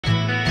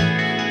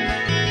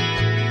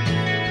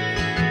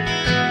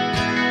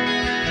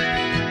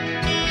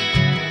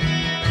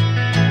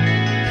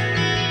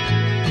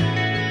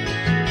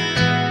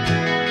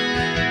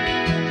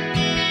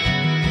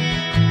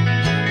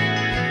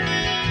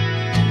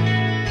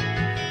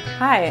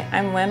Hi,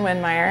 I'm Lynn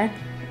Windmeyer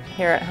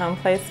here at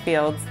Homeplace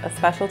Fields, a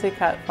specialty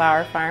cut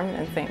flower farm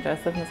in St.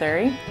 Joseph,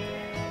 Missouri.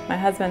 My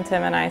husband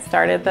Tim and I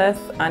started this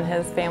on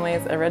his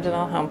family's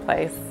original home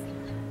place,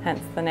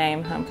 hence the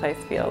name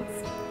Homeplace Fields.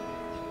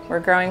 We're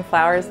growing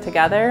flowers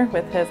together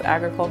with his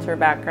agriculture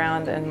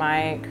background and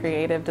my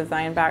creative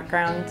design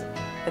background.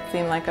 It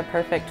seemed like a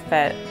perfect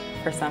fit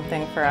for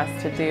something for us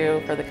to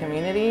do for the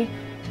community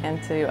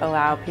and to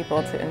allow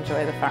people to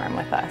enjoy the farm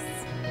with us.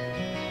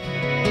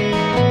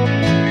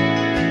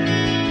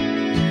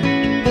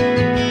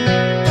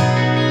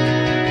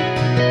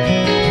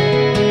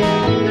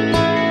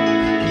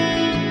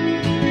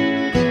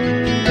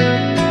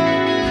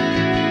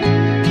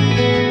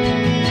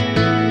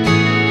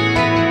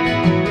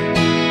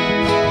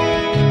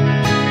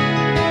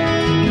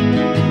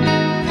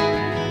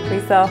 We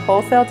sell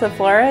wholesale to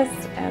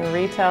florists and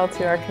retail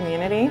to our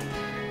community.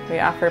 We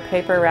offer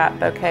paper wrap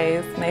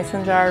bouquets,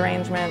 mason jar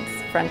arrangements,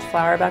 French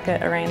flower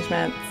bucket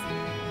arrangements,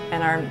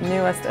 and our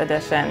newest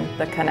addition,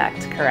 the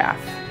Connect Carafe,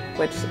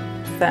 which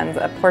sends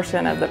a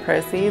portion of the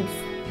proceeds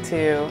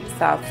to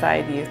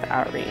Southside Youth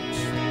Outreach.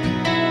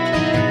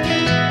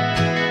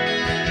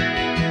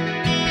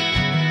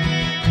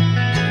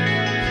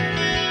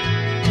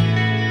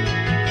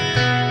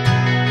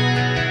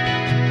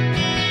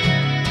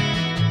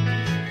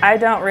 I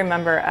don't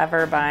remember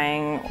ever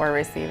buying or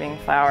receiving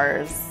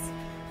flowers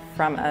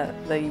from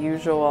the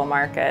usual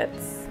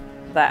markets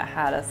that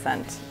had a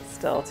scent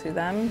still to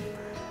them.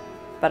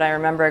 But I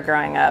remember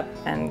growing up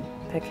and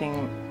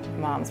picking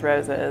Mom's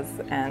roses,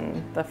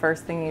 and the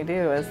first thing you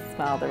do is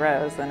smell the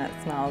rose, and it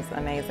smells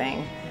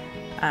amazing.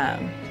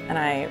 And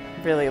I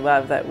really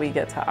love that we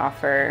get to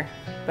offer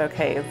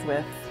bouquets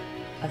with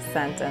a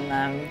scent in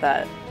them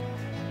that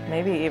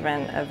maybe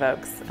even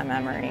evokes a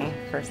memory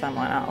for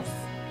someone else.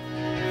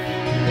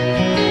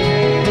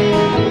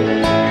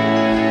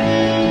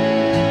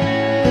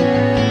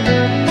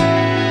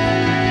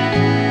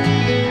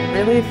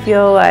 I really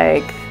feel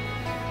like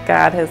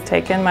God has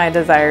taken my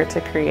desire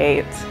to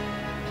create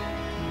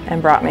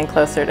and brought me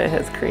closer to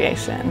His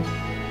creation,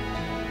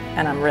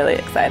 and I'm really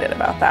excited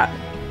about that.